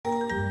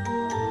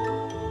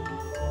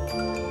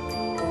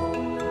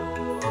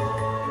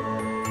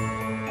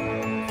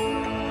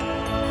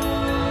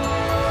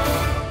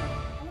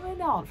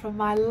from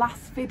my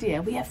last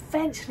video, we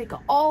eventually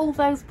got all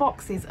those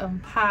boxes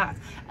unpacked,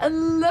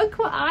 and look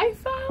what I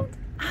found.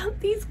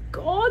 Aren't these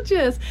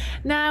gorgeous?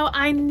 Now,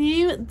 I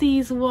knew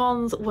these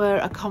ones were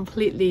a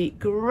completely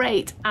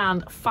great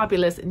and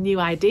fabulous new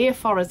idea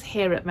for us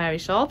here at Mary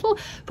Shortle,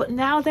 but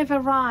now they've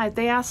arrived.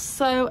 They are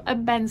so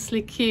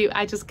immensely cute.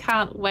 I just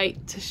can't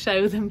wait to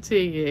show them to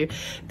you.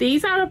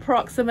 These are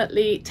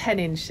approximately 10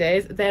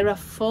 inches. They're a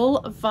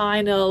full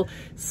vinyl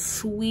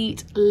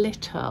sweet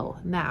little.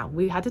 Now,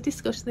 we had a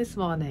discussion this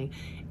morning.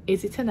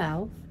 Is it an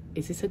elf?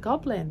 Is it a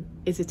goblin?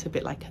 Is it a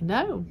bit like a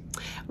gnome?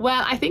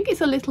 Well, I think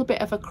it's a little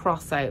bit of a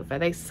crossover.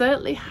 They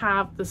certainly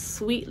have the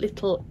sweet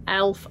little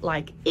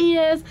elf-like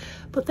ears,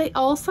 but they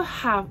also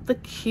have the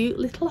cute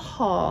little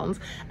horns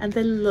and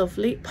the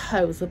lovely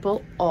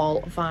posable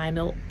all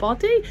vinyl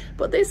body.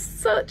 But there's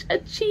such a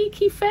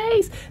cheeky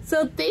face.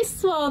 So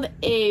this one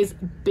is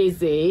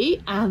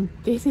Busy, and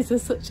this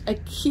is such a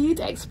cute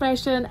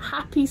expression,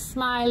 happy,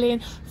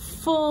 smiling,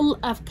 full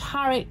of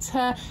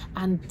character,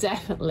 and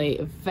definitely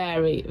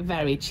very,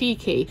 very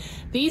cheeky.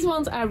 These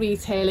ones are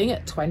retailing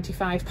at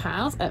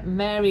 £25 at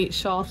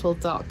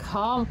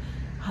maryshortle.com.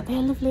 Aren't they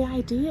a lovely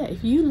idea?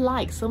 If you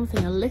like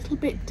something a little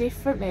bit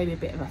different, maybe a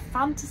bit of a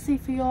fantasy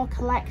for your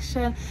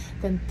collection,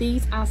 then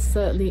these are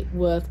certainly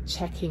worth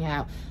checking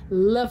out.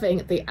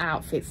 Loving the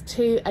outfits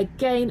too.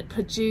 Again,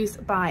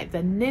 produced by the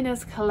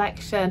Ninnas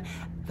Collection,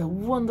 the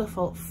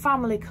wonderful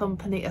family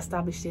company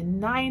established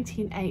in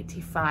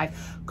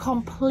 1985,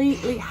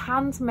 completely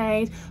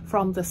handmade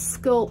from the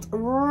sculpt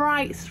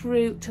right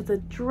through to the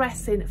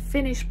dressing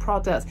finished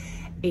product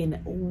in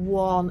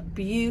one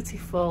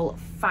beautiful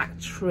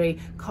factory,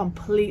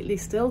 completely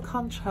still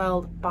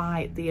controlled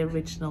by the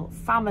original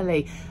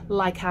family.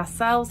 Like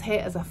ourselves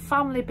here, as a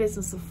family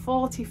business of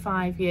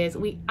 45 years,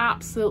 we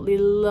absolutely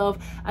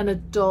love and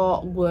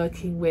adore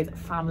working with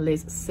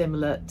families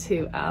similar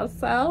to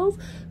ourselves.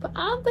 But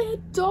aren't they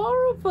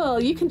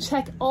adorable? You can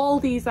check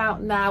all these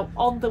out now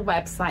on the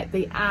website.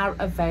 They are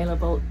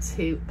available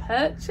to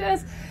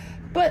purchase.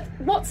 But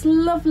what's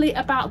lovely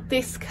about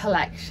this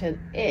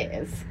collection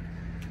is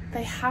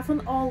they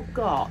haven't all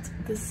got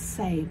the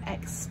same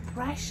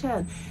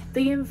expression.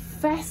 The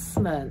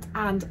investment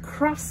and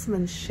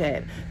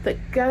craftsmanship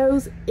that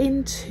goes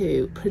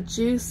into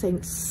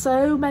producing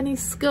so many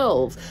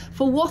skulls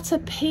for what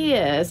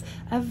appears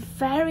a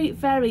very,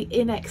 very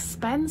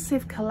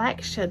inexpensive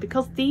collection,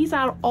 because these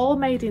are all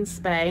made in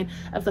Spain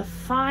of the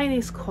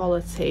finest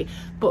quality,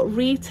 but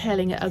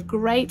retailing at a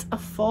great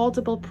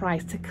affordable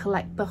price to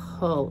collect the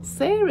whole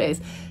series.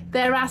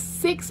 There are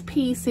 6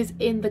 pieces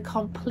in the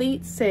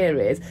complete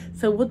series,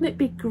 so wouldn't it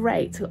be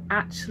great to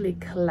actually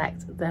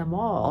collect them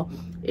all?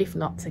 If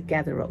not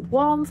together at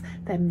once,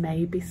 then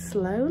maybe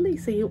slowly,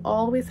 so you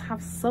always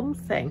have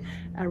something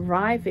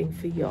arriving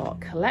for your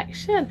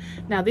collection.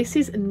 Now, this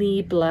is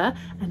Niebla,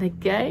 and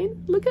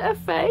again, look at her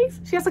face.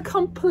 She has a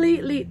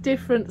completely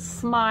different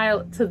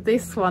smile to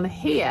this one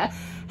here.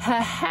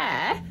 Her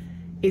hair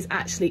is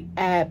actually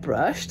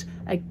airbrushed.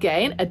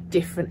 Again, a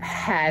different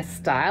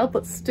hairstyle,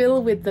 but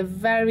still with the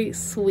very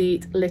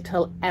sweet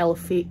little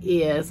elfie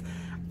ears.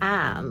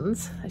 And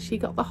has she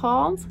got the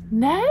horns?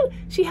 No,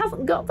 she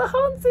hasn't got the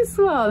horns, this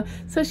one.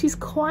 So she's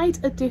quite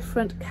a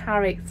different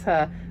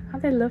character.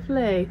 Aren't they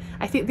lovely?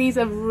 I think these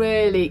are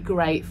really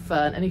great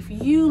fun. And if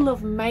you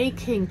love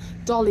making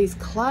dollies'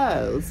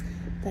 clothes,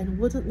 then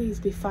wouldn't these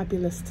be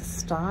fabulous to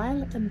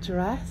style and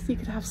dress? You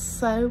could have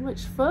so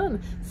much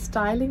fun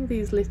styling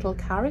these little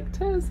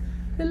characters.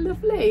 They're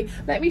lovely.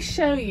 Let me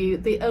show you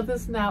the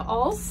others now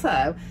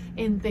also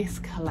in this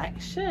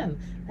collection.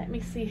 Let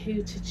me see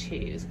who to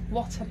choose.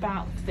 What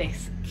about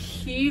this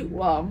cute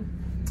one?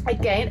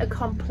 Again, a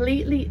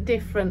completely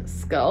different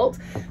sculpt.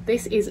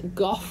 This is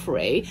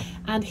Gofry,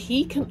 and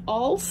he can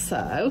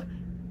also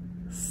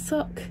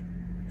suck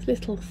his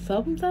little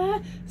thumb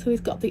there. So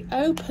he's got the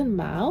open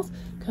mouth,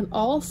 can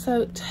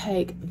also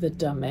take the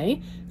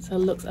dummy, so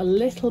looks a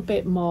little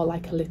bit more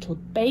like a little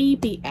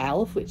baby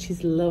elf, which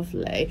is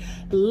lovely.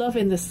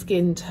 Loving the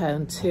skin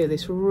tone too.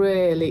 This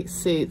really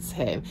suits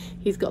him.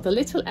 He's got the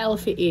little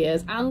elfie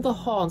ears and the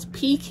horns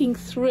peeking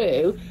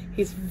through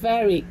his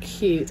very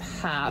cute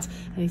hat,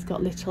 and he's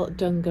got little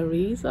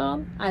dungarees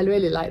on. I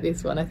really like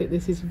this one. I think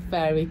this is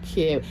very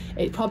cute.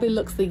 It probably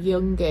looks the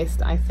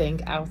youngest, I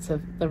think, out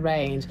of the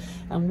range.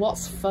 And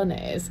what's fun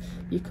is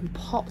you can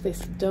pop this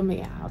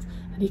dummy out,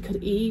 and he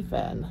could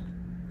even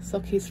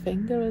suck his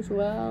finger as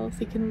well, so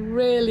you can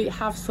really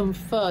have some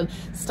fun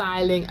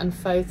styling and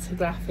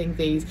photographing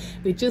these.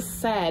 We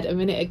just said a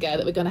minute ago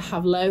that we're going to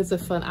have loads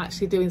of fun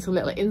actually doing some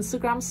little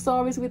Instagram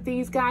stories with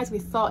these guys. We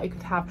thought you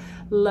could have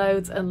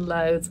loads and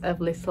loads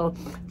of little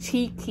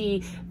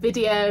cheeky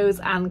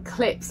videos and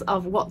clips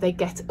of what they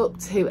get up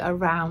to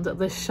around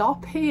the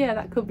shop here.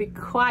 That could be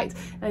quite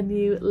a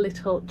new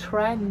little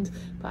trend,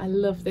 but I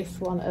love this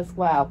one as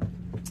well.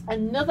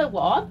 Another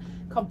one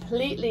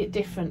completely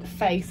different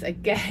face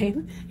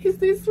again is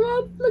this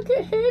one. Look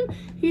at him,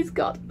 he's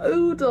got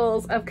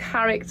oodles of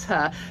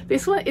character.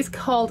 This one is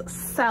called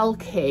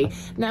Selkie.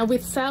 Now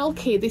with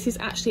Selkie, this is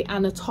actually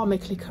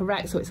anatomically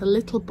correct, so it's a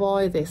little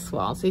boy, this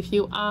one. So if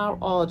you are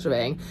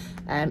ordering,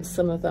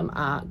 some of them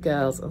are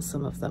girls and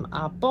some of them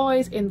are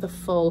boys in the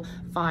full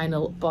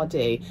vinyl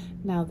body.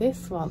 Now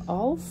this one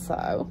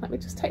also, let me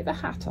just take the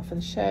hat off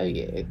and show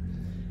you.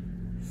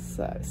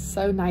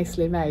 So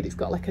nicely made. It's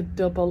got like a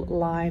double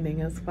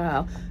lining as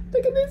well.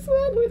 Look at this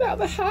one without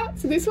the hat.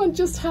 So this one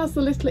just has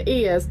the little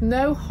ears,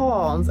 no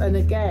horns, and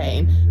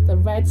again the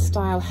red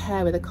style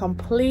hair with a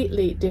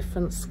completely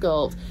different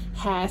sculpt,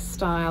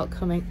 hairstyle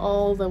coming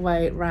all the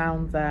way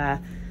round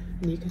there.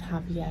 And you can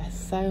have, yes,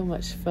 so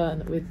much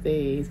fun with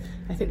these.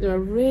 I think they're a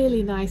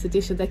really nice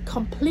addition. They're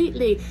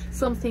completely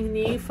something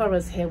new for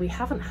us here. We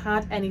haven't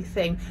had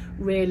anything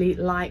really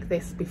like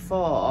this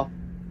before.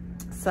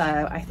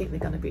 So I think they're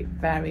going to be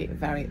very,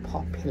 very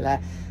popular.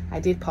 I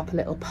did pop a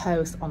little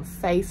post on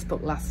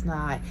Facebook last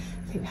night.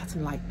 I think we had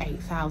some like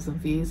 8,000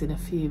 views in a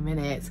few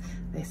minutes.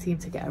 They seem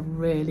to get a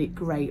really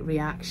great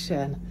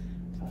reaction.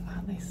 Oh,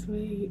 aren't they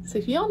sweet? So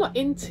if you're not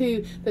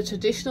into the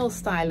traditional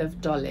style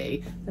of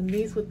dolly, then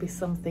these would be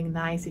something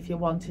nice if you're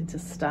wanting to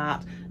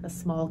start a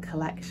small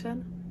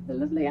collection. They're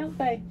lovely, aren't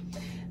they?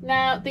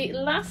 Now the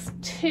last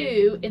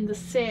two in the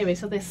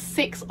series, so there's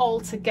 6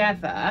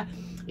 altogether,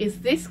 is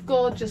this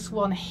gorgeous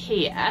one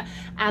here,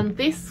 and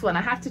this one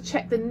I have to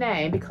check the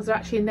name because they're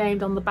actually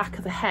named on the back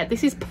of the head.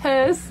 This is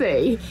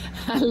Persi.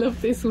 I love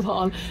this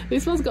one.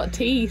 This one's got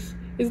teeth.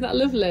 Isn't that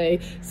lovely?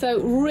 So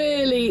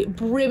really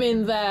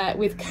brimming there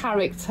with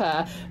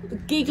character,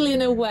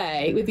 giggling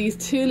away with these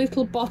 2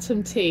 little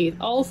bottom teeth,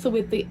 also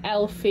with the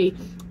Elfie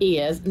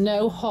ears,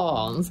 no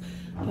horns.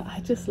 But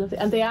I just love it,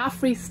 and they are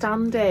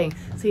freestanding,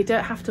 so you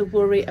don't have to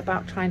worry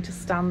about trying to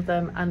stand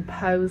them and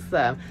pose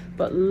them.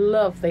 But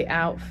love the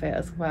outfit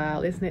as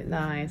well, isn't it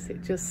nice?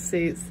 It just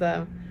suits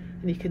them,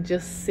 and you can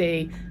just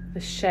see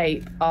the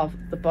shape of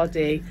the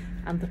body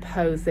and the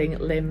posing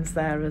limbs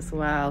there as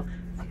well.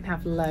 You can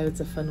have loads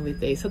of fun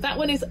with these. So that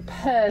one is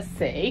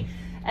Persi,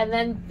 and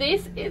then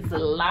this is the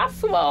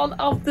last one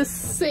of the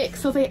 6.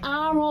 So they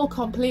are all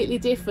completely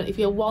different if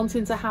you're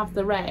wanting to have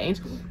the range.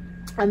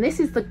 And this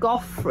is the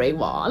Gofry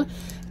one,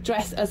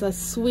 dressed as a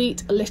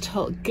sweet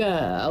little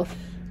girl.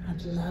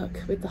 And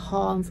look, with the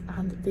horns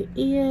and the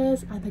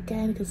ears, and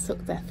again you can suck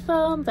their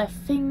thumb, their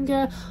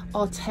finger,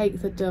 or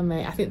take the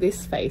dummy. I think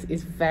this face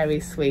is very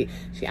sweet.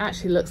 She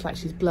actually looks like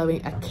she's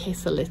blowing a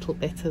kiss a little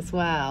bit as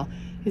well.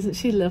 Isn't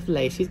she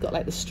lovely? She's got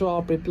like the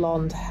strawberry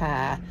blonde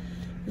hair.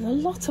 There's a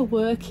lot of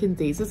work in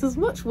these. There's as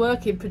much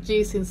work in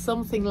producing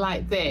something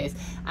like this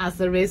as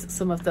there is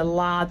some of the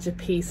larger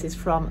pieces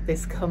from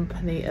this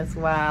company as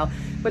well.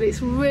 But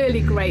it's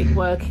really great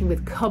working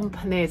with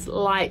companies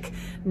like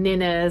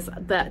Ninna's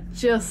that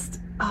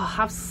just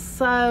have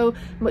so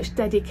much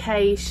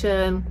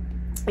dedication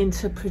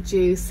into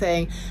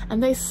producing,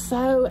 and they're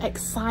so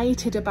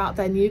excited about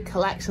their new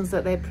collections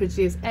that they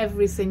produce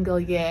every single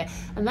year.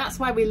 And that's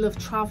why we love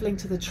traveling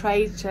to the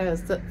trade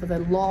shows for the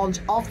launch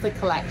of the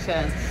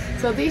collections.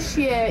 So this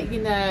year,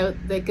 you know,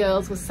 the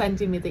girls were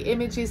sending me the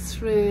images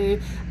through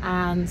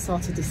and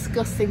sort of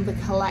discussing the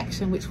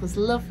collection, which was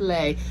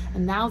lovely.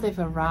 And now they've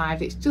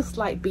arrived. It's just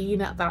like being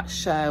at that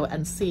show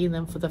and seeing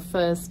them for the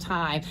first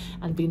time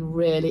and being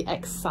really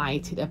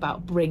excited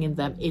about bringing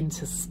them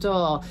into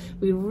store.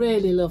 We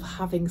really love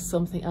having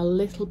something a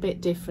little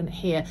bit different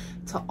here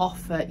to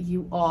offer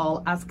you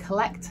all as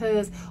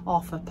collectors,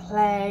 or for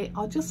play,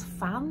 or just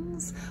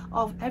fans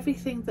of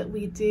everything that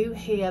we do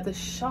here. The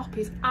shop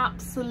is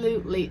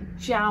absolutely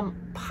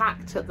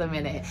jam-packed at the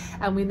minute,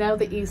 and we know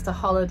the Easter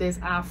holidays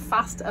are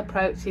fast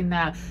approaching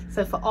now.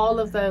 So for all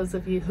of those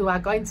of you who are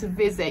going to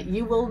visit,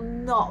 you will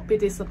not be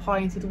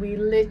disappointed. We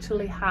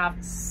literally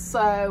have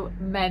so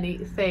many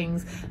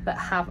things that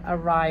have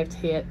arrived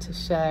here to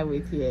share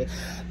with you.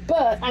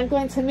 But I'm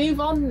going to move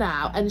on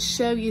now and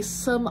show you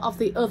some of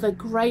the other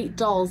great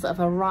dolls that have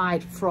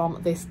arrived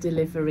from this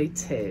delivery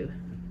too.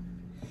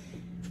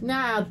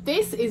 Now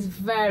this is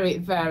very,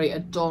 very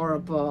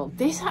adorable.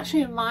 This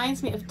actually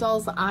reminds me of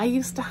dolls that I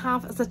used to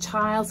have as a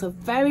child, so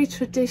very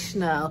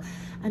traditional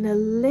and a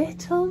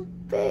little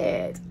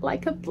bit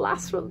like a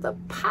blast from the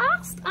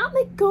past. Aren't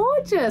they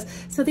gorgeous?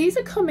 So these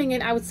are coming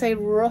in, I would say,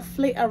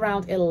 roughly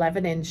around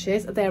 11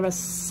 inches. They're a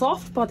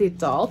soft bodied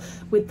doll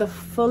with the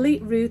fully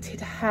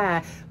rooted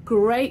hair.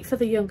 Great for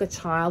the younger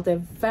child. They're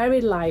very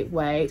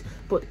lightweight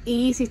but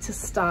easy to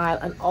style,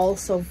 and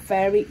also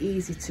very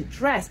easy to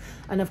dress.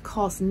 And of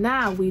course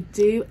now we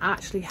do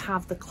actually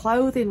have the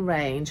clothing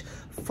range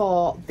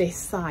for this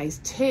size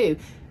too.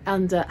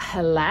 Under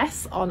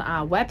Heless on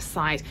our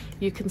website,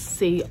 you can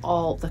see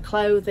all the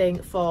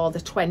clothing for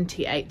the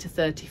 28 to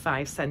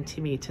 35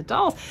 centimetre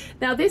dolls.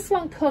 Now this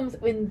one comes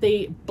in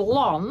the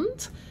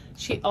blonde.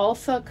 She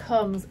also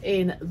comes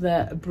in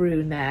the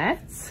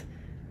brunette.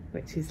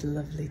 which is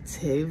lovely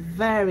too.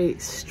 Very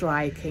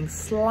striking,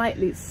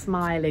 slightly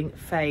smiling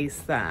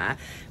face there.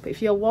 But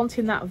if you're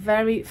wanting that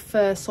very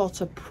first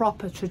sort of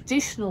proper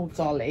traditional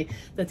dolly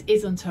that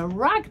isn't a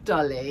rag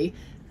dolly,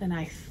 then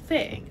I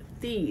think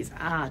these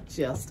are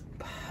just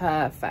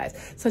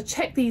perfect. So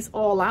check these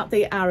all out.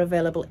 They are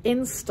available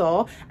in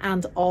store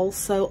and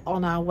also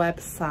on our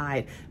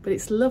website. But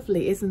it's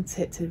lovely, isn't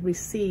it, to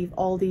receive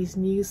all these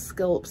new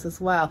sculpts as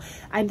well.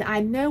 And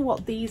I know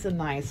what these are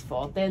nice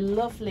for. They're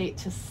lovely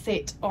to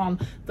sit on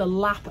the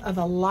lap of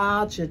a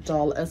larger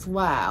doll as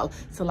well.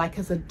 So like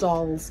as a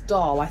doll's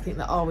doll, I think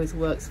that always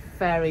works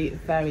very,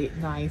 very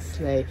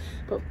nicely.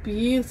 But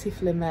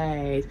beautifully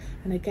made.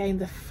 And again,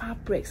 the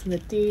fabrics and the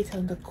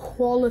detail and the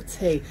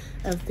quality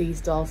of these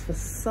dolls for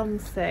something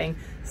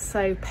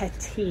so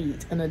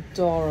petite and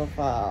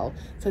adorable.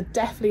 So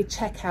definitely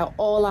check out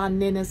all our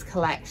Ninna's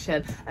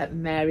collection at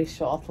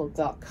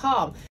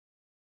maryshortle.com.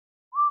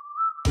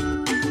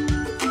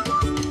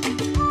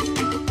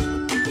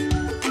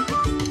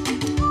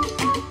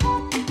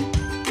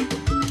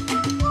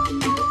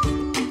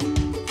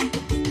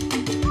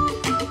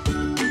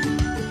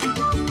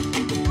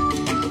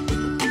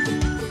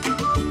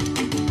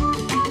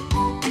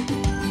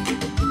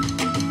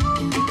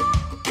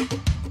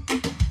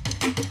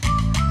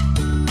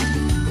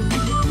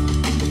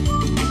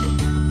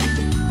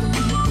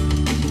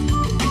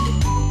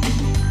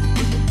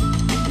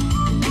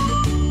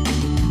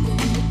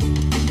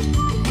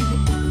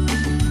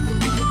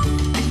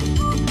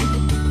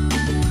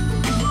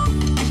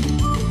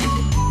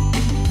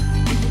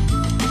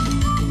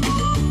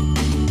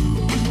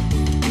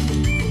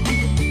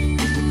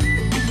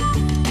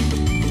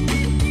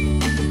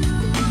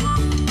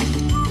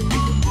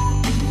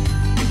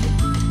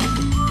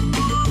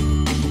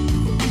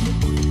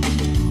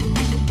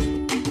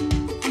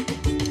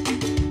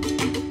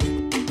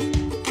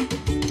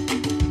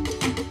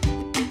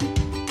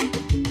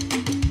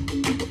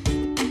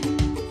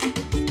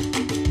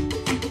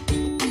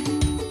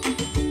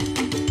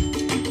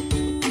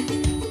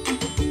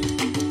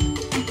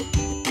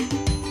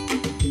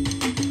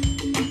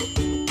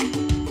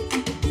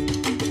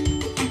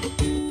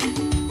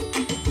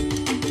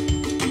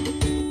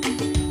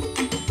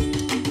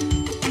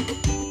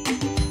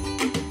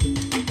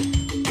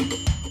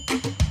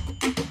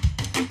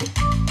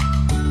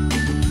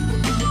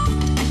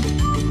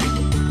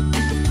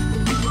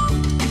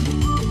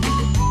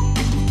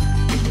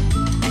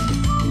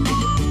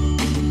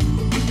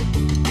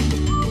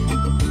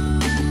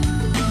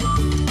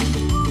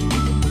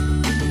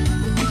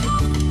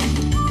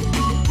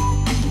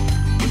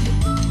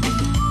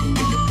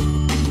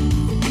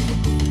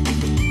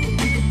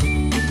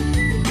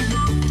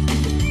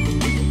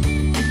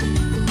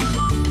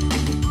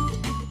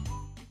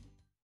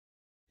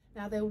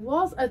 There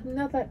was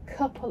another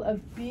couple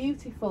of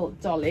beautiful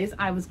dollies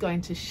I was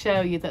going to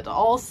show you that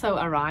also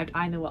arrived.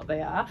 I know what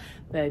they are.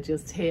 They're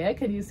just here.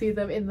 Can you see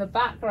them in the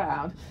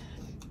background?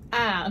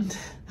 And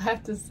I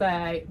have to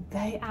say,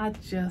 they are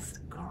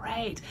just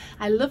great.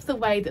 I love the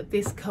way that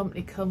this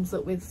company comes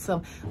up with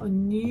some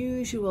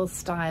unusual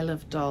style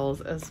of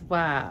dolls as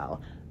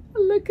well.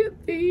 Look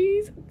at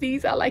these.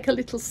 These are like a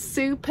little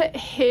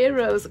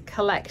superheroes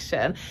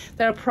collection.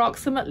 They're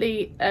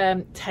approximately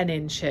 10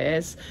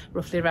 inches,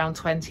 roughly around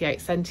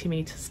 28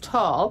 centimeters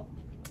tall.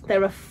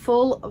 They're a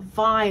full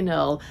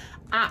vinyl,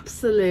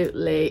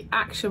 absolutely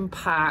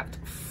action-packed,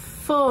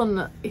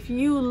 fun. If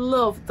you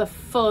love the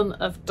fun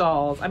of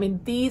dolls, I mean,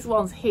 these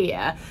ones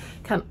here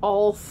can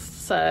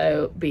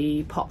also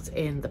be popped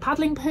in the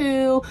paddling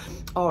pool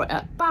or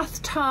at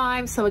bath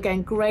time. So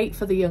again, great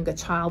for the younger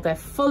child. They're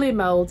fully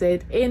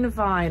molded in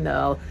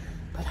vinyl,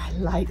 but I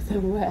like the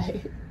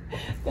way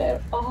they're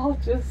all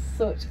just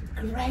such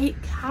great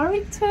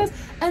characters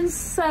and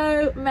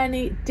so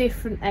many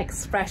different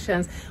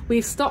expressions.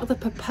 We've stocked the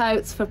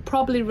Pepotes for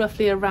probably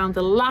roughly around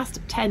the last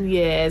 10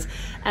 years,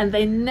 and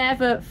they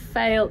never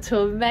fail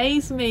to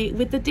amaze me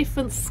with the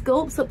different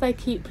sculpts that they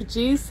keep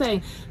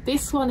producing.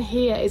 This one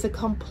here is a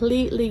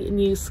completely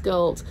new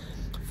sculpt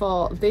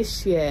for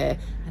this year,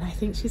 and I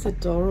think she's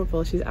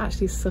adorable. She's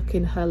actually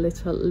sucking her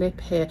little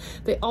lip here.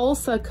 They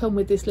also come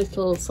with this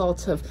little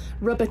sort of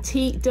rubber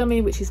teat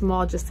dummy, which is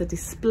more just a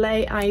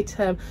display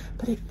item,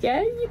 but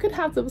again, you could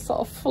have them sort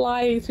of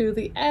flying through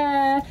the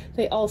air.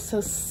 They also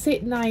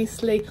sit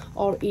nicely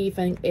or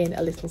even in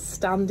a little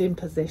standing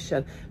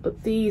position,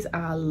 but these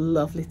are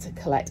lovely to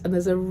collect, and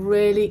there's a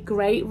really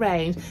great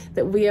range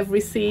that we have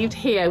received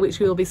here, which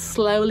we will be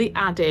slowly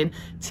adding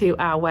to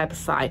our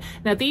website.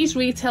 Now, these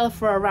retail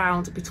for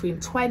around between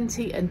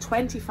 £20 and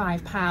 £25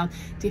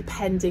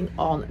 depending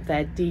on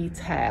their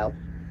detail,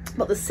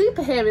 but the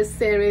Superheroes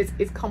series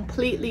is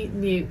completely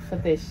new for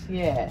this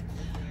year.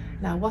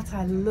 Now, what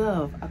I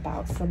love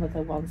about some of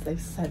the ones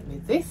they've sent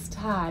me this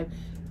time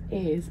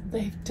is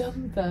they've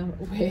done them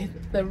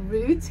with the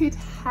rooted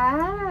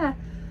hair.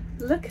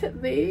 Look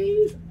at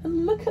these,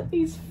 and look at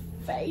these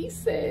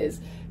faces.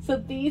 So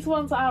these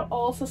ones are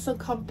also some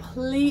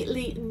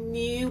completely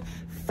new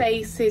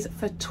faces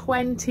for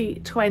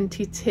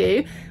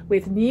 2022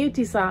 with new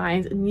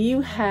designs,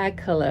 new hair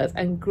colours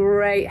and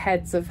great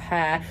heads of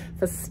hair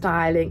for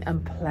styling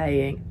and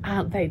playing.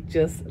 Aren't they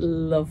just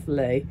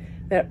lovely?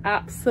 They're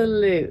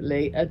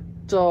absolutely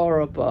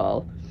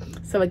adorable.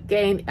 So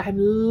again, I'm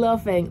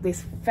loving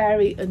this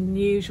very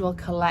unusual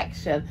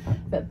collection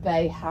that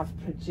they have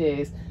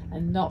produced,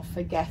 and not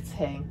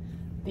forgetting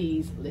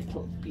these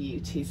little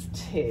beauties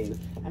too.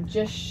 I'm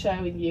just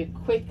showing you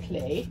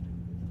quickly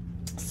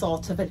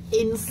sort of an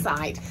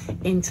insight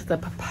into the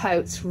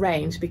Pepotes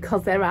range,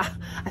 because there are,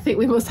 I think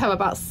we must have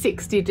about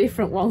 60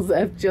 different ones that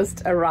have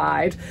just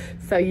arrived.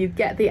 So you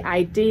get the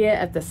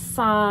idea of the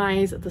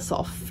size, the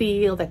sort of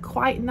feel. They're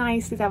quite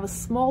nice. They have a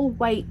small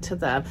weight to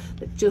them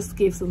that just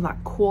gives them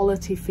that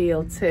quality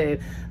feel too.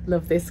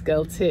 Love this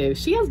girl too.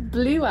 She has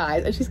blue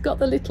eyes and she's got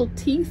the little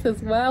teeth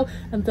as well,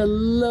 and the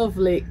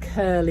lovely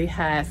curly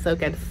hair. So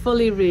again,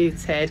 fully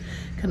rooted,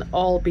 can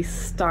all be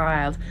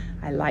styled.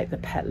 I like the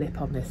pet lip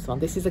on this one.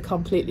 This is a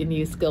completely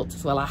new sculpt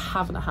as well. I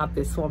haven't had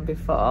this one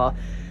before.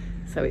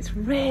 So it's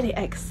really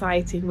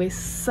exciting. We're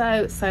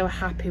so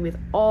happy with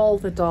all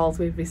the dolls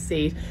we've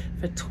received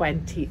for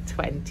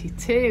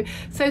 2022.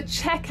 So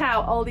check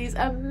out all these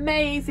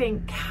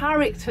amazing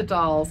character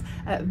dolls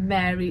at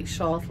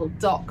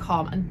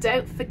maryshortle.com, and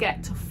don't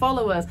forget to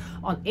follow us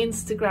on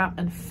Instagram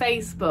and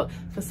Facebook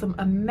for some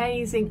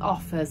amazing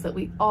offers that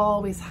we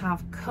always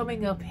have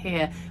coming up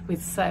here,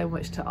 with so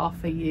much to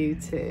offer you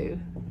too.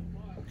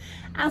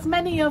 As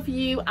many of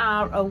you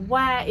are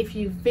aware, if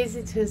you've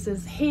visited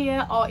us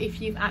here or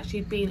if you've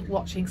actually been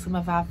watching some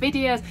of our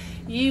videos,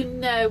 you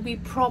know we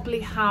probably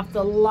have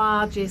the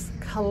largest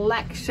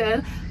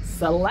collection,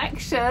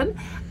 selection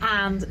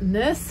and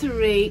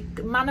nursery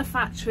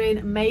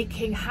manufacturing,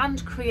 making,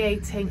 hand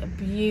creating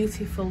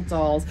beautiful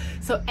dolls.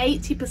 So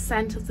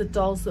 80% of the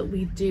dolls that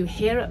we do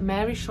here at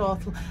Mary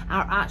Shortle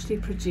are actually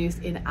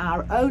produced in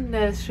our own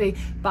nursery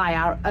by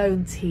our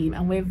own team,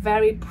 and we're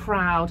very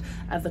proud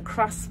of the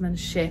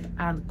craftsmanship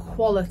and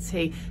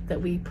quality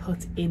that we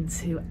put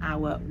into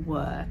our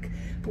work.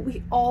 But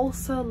we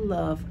also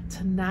love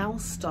to now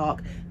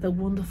stock the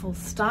wonderful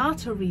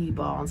starter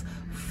reborns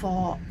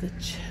for the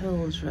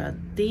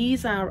children.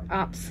 These are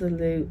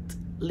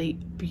absolutely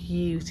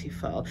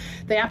beautiful.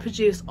 They are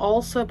produced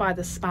also by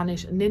the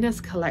Spanish Ninas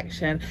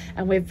collection,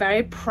 and we're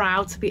very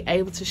proud to be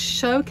able to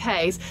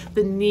showcase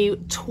the new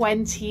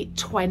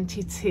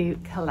 2022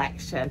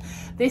 collection.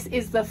 This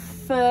is the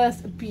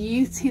first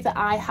beauty that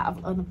I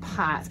have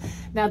unpacked.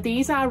 Now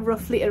these are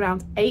roughly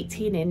around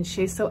 18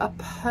 inches, so a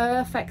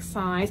perfect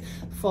size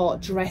for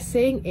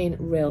dressing in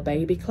real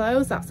baby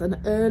clothes. That's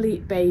an early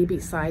baby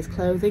size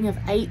clothing of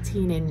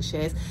 18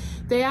 inches.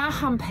 They are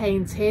hand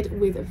painted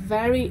with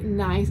very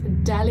nice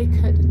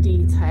delicate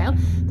detail.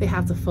 They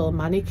have the full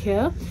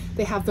manicure,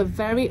 they have the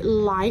very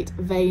light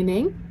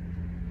veining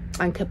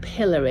and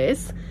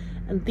capillaries,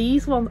 and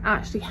these ones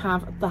actually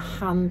have the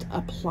hand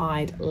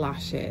applied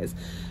lashes.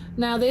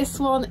 Now this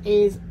one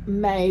is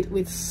made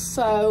with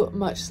so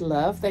much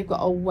love. They've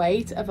got a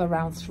weight of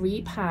around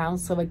 £3,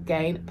 so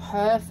again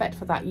perfect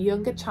for that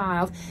younger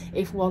child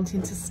if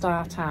wanting to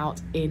start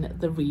out in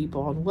the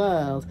reborn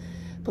world.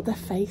 But the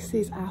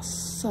faces are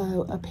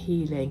so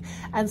appealing,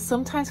 and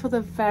sometimes for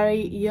the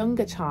very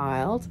younger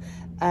child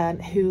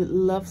who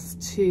loves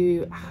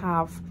to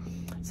have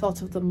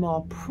sort of the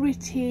more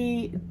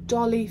pretty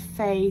dolly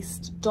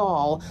faced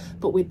doll,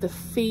 but with the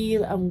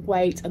feel and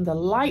weight and the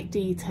light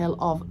detail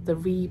of the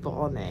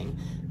reborning,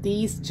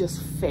 these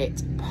just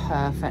fit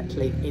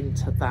perfectly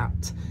into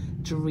that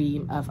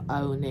dream of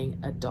owning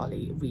a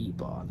dolly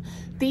reborn.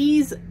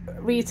 These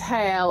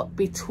retail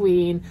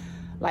between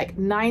like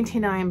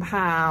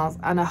 £99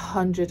 and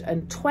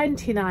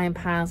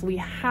 £129. We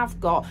have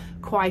got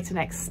quite an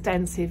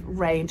extensive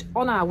range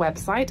on our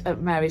website at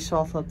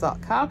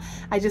maryshortle.com.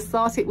 I just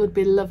thought it would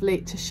be lovely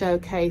to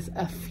showcase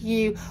a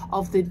few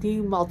of the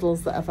new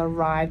models that have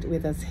arrived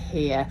with us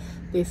here.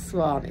 This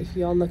one, if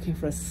you're looking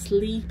for a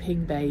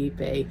sleeping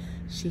baby,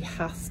 she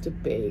has to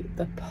be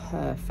the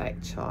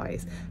perfect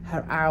choice.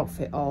 Her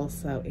outfit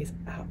also is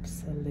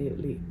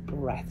absolutely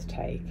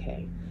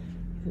breathtaking.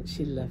 Isn't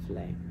she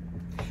lovely?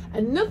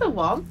 Another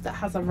one that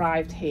has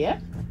arrived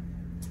here,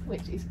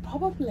 which is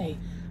probably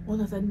one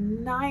of the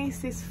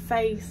nicest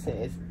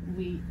faces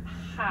we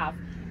have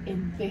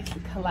in this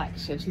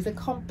collection. She's a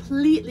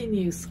completely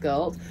new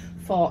sculpt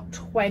for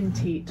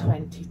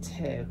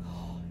 2022.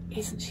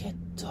 Isn't she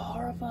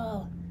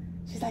adorable?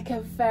 She's like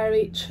a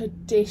very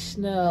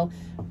traditional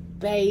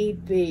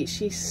baby.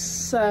 She's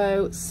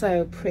so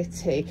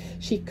pretty.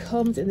 She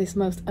comes in this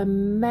most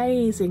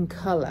amazing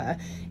colour.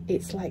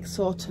 It's like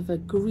sort of a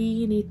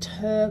greeny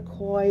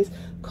turquoise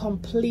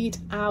complete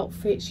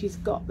outfit. She's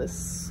got the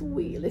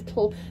sweet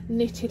little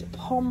knitted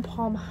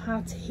pom-pom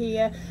hat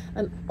here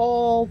and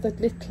all the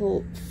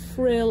little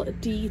frill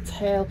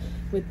detail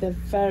with the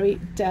very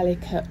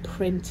delicate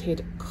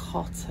printed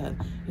cotton.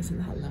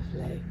 Isn't that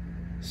lovely?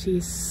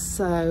 She's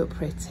so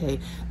pretty,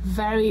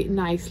 very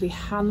nicely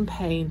hand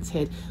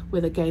painted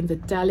with again the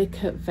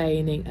delicate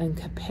veining and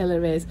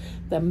capillaries,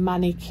 the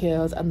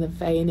manicures and the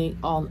veining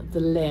on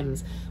the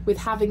limbs. With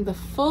having the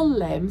full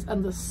limbs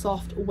and the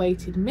soft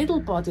weighted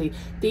middle body,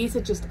 these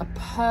are just a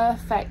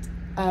perfect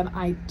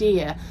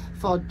idea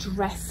for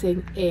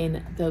dressing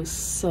in those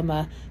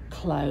summer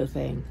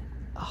clothing.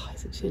 Oh,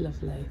 isn't she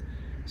lovely?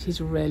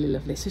 She's really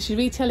lovely. So she's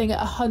retailing at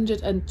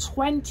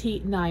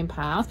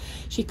 £129.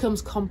 She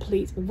comes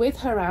complete with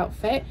her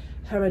outfit,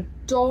 her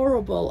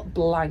adorable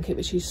blanket,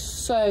 which is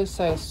so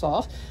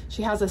soft.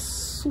 She has a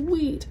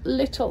sweet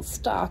little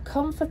star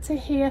comforter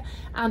here,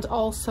 and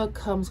also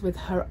comes with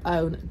her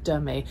own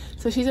dummy.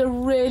 So she's a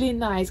really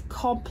nice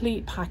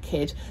complete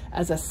package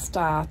as a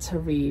starter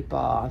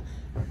Reborn.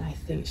 And I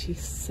think she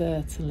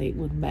certainly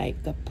would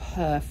make the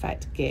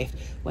perfect gift,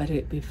 whether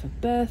it be for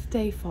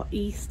birthday, for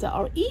Easter,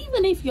 or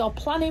even if you're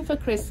planning for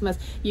Christmas.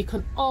 You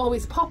can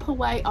always pop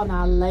away on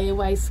our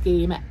layaway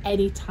scheme at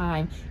any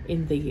time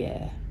in the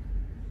year.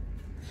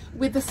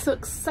 With the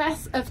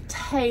success of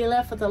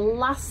Taylor for the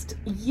last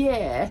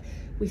year,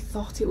 we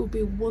thought it would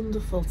be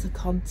wonderful to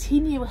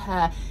continue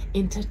her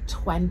into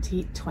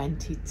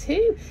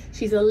 2022.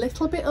 She's a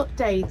little bit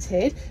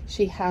updated.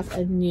 She has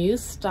a new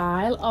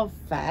style of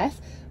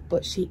vest,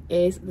 but she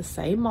is the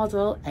same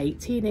model,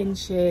 18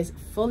 inches,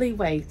 fully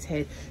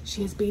weighted.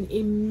 She has been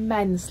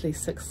immensely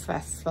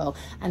successful,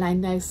 and I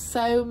know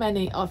so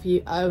many of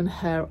you own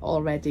her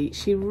already.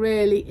 She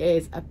really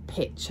is a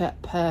picture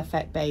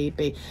perfect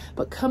baby,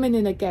 but coming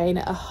in again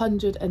at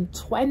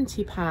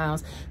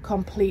 £120,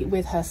 complete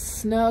with her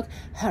snug,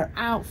 her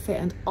outfit,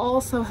 and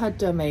also her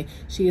dummy.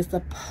 She is the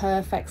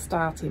perfect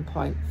starting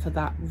point for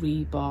that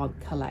Reborn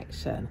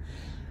collection.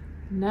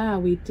 Now,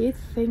 we did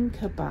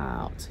think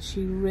about,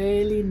 she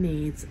really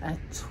needs a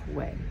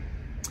twin.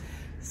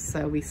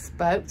 So we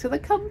spoke to the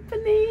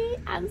company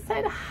and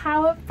said,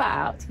 how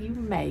about you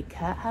make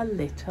her a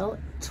little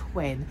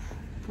twin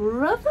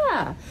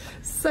brother?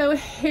 So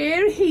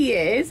here he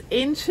is,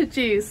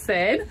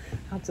 introducing,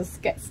 I'll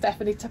just get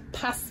Stephanie to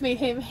pass me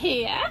him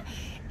here,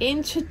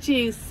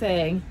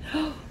 introducing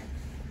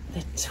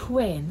the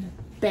twin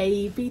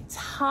baby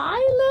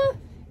Tyler.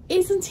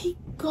 Isn't he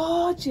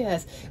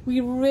gorgeous? We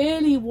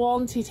really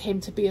wanted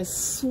him to be as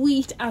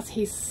sweet as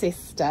his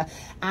sister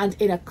and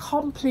in a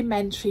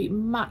complementary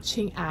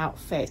matching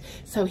outfit.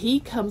 So he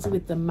comes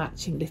with the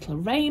matching little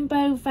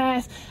rainbow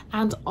vest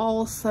and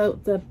also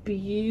the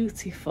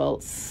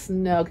beautiful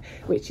snug,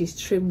 which is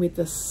trimmed with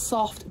the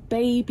soft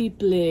baby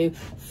blue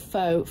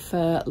faux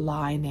fur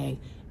lining.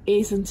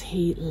 Isn't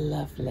he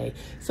lovely?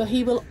 So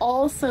he will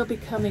also be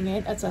coming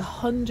in at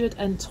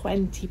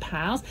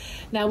 £120.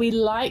 Now, we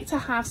like to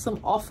have some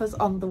offers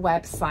on the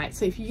website,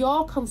 so if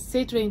you're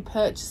considering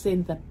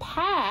purchasing the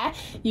pair,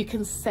 you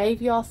can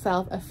save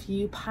yourself a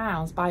few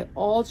pounds by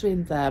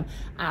ordering them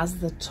as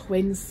the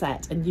twin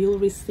set, and you'll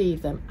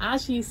receive them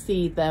as you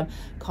see them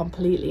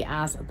completely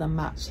as the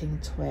matching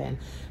twin.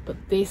 But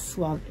this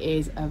one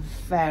is a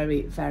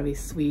very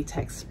sweet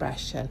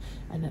expression,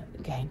 and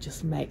again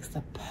just makes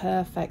the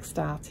perfect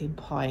starting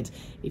point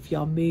if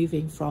you're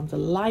moving from the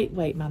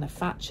lightweight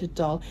manufactured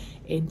doll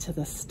into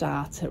the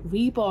starter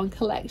Reborn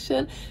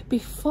collection,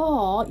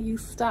 before you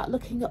start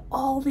looking at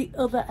all the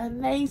other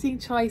amazing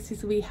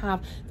choices we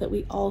have that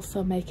we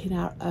also make in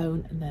our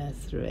own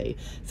nursery.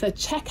 So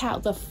check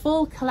out the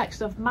full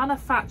collection of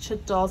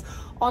manufactured dolls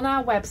on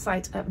our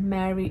website at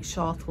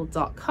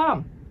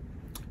maryshortle.com.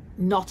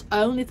 Not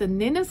only the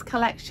Ninna's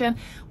collection,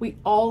 we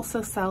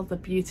also sell the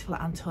beautiful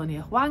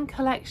Antonia Huang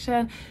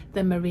collection,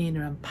 the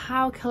Marina and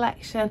Pau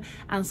collection,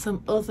 and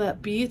some other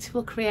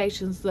beautiful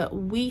creations that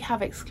we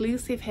have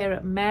exclusive here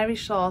at Mary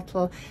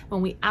Shortle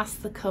when we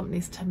ask the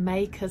companies to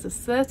make us a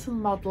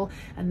certain model,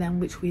 and then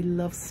which we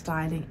love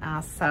styling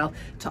ourselves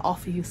to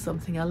offer you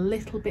something a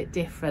little bit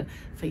different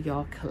for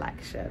your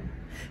collection.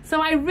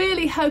 So I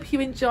really hope you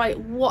enjoy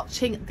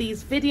watching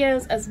these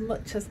videos as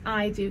much as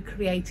I do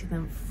creating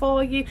them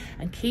for you,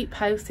 and keep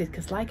posted,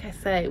 because like I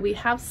say, we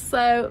have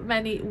so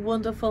many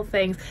wonderful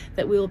things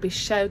that we will be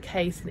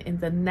showcasing in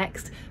the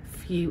next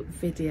few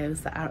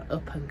videos that are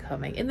up and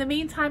coming. In the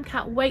meantime,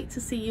 can't wait to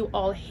see you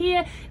all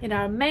here in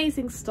our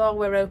amazing store.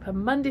 We're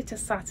open Monday to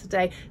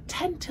Saturday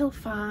 10 till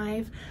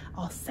 5,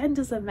 or send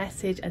us a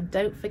message, and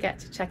don't forget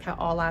to check out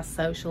all our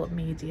social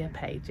media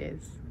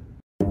pages.